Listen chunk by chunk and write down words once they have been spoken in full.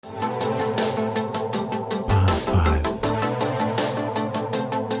Bond 5.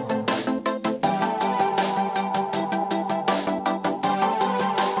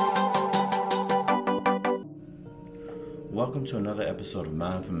 Welcome to another episode of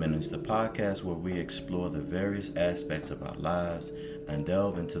Mindful Minutes, the podcast where we explore the various aspects of our lives and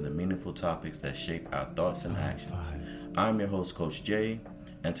delve into the meaningful topics that shape our thoughts and actions. I'm your host, Coach Jay,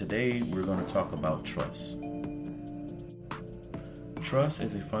 and today we're going to talk about trust. Trust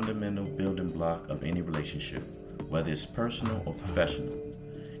is a fundamental building block of any relationship, whether it's personal or professional.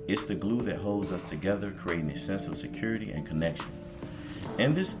 It's the glue that holds us together, creating a sense of security and connection.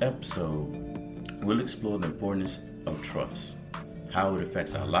 In this episode, we'll explore the importance of trust, how it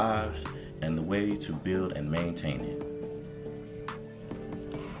affects our lives, and the way to build and maintain it.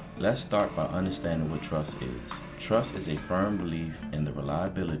 Let's start by understanding what trust is. Trust is a firm belief in the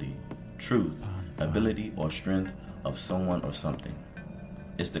reliability, truth, ability, or strength of someone or something.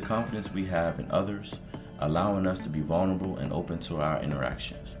 It's the confidence we have in others, allowing us to be vulnerable and open to our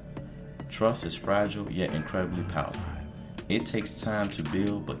interactions. Trust is fragile yet incredibly powerful. It takes time to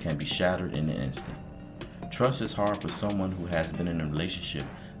build but can be shattered in an instant. Trust is hard for someone who has been in a relationship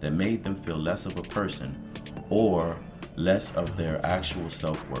that made them feel less of a person or less of their actual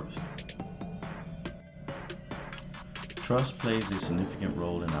self-worth. Trust plays a significant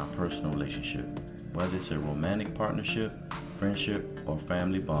role in our personal relationship. Whether it's a romantic partnership, friendship, or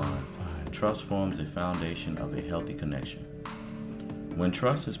family bond, trust forms a foundation of a healthy connection. When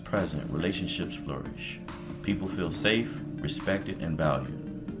trust is present, relationships flourish. People feel safe, respected, and valued.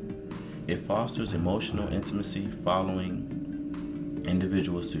 It fosters emotional intimacy, following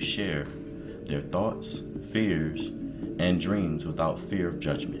individuals to share their thoughts, fears, and dreams without fear of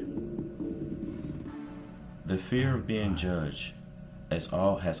judgment. The fear of being judged has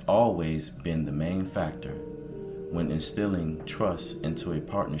always been the main factor when instilling trust into a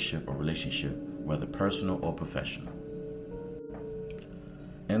partnership or relationship, whether personal or professional.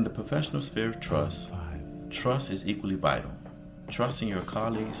 In the professional sphere of trust is equally vital. Trusting your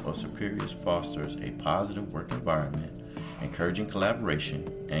colleagues or superiors fosters a positive work environment, encouraging collaboration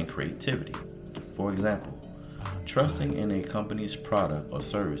and creativity. For example, trusting in a company's product or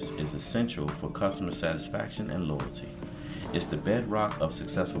service is essential for customer satisfaction and loyalty. It's the bedrock of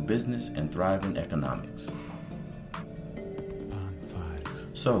successful business and thriving economics.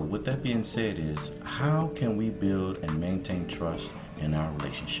 So, with that being said, how can we build and maintain trust in our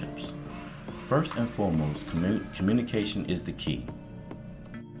relationships? First and foremost, communication is the key.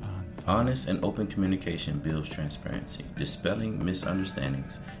 Honest and open communication builds transparency, dispelling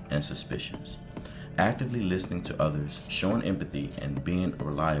misunderstandings and suspicions. Actively listening to others, showing empathy, and being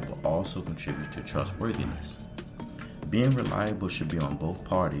reliable also contributes to trustworthiness. Being reliable should be on both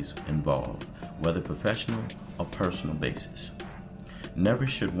parties involved, whether professional or personal basis. Never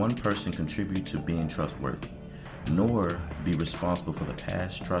should one person contribute to being trustworthy, nor be responsible for the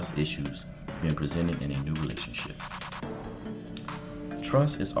past trust issues being presented in a new relationship.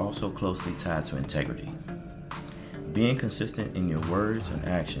 Trust is also closely tied to integrity. Being consistent in your words and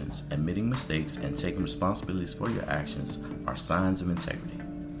actions, admitting mistakes, and taking responsibilities for your actions are signs of integrity.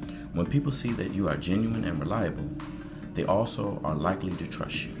 When people see that you are genuine and reliable, they also are likely to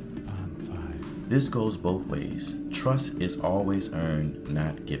trust you. This goes both ways. Trust is always earned,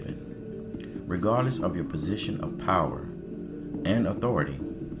 not given. Regardless of your position of power and authority,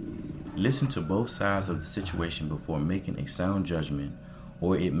 listen to both sides of the situation before making a sound judgment,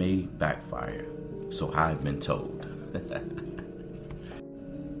 or it may backfire. So I've been told.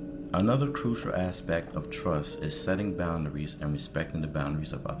 Another crucial aspect of trust is setting boundaries and respecting the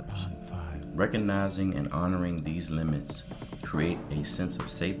boundaries of others. Recognizing and honoring these limits create a sense of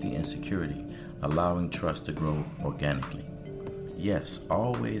safety and security, allowing trust to grow organically. Yes,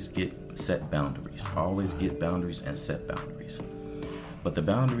 always set boundaries. Always get boundaries and set boundaries. But the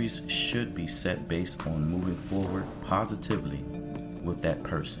boundaries should be set based on moving forward positively with that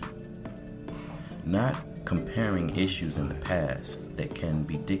person. Not comparing issues in the past that can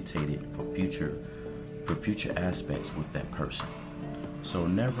be dictated for future aspects with that person. So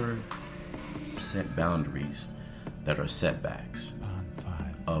never set boundaries that are setbacks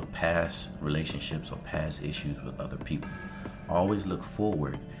of past relationships or past issues with other people. Always look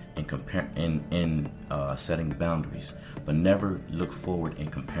forward in setting boundaries, but never look forward in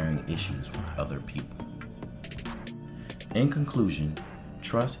comparing issues with other people. In conclusion,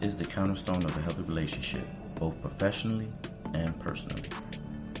 trust is the cornerstone of a healthy relationship, both professionally and personally.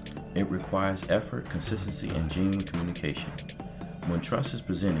 It requires effort, consistency, and genuine communication. When trust is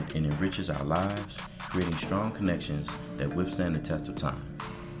presented, it enriches our lives, creating strong connections that withstand the test of time.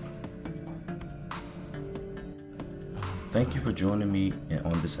 Thank you for joining me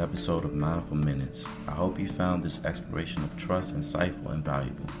on this episode of Mindful Minutes. I hope you found this exploration of trust insightful and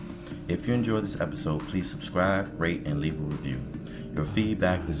valuable. If you enjoyed this episode, please subscribe, rate, and leave a review. Your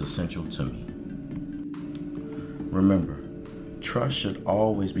feedback is essential to me. Remember, trust should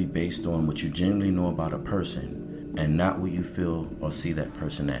always be based on what you genuinely know about a person and not what you feel or see that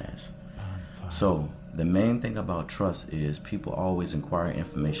person as. So, the main thing about trust is people always inquire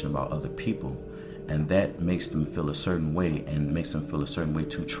information about other people, and that makes them feel a certain way and makes them feel a certain way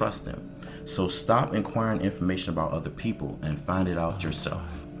to trust them. So stop inquiring information about other people and find it out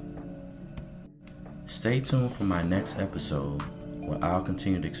yourself. Stay tuned for my next episode where I'll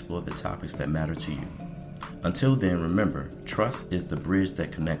continue to explore the topics that matter to you. Until then, remember, trust is the bridge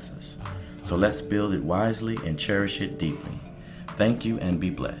that connects us. So let's build it wisely and cherish it deeply. Thank you and be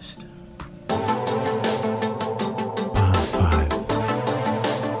blessed.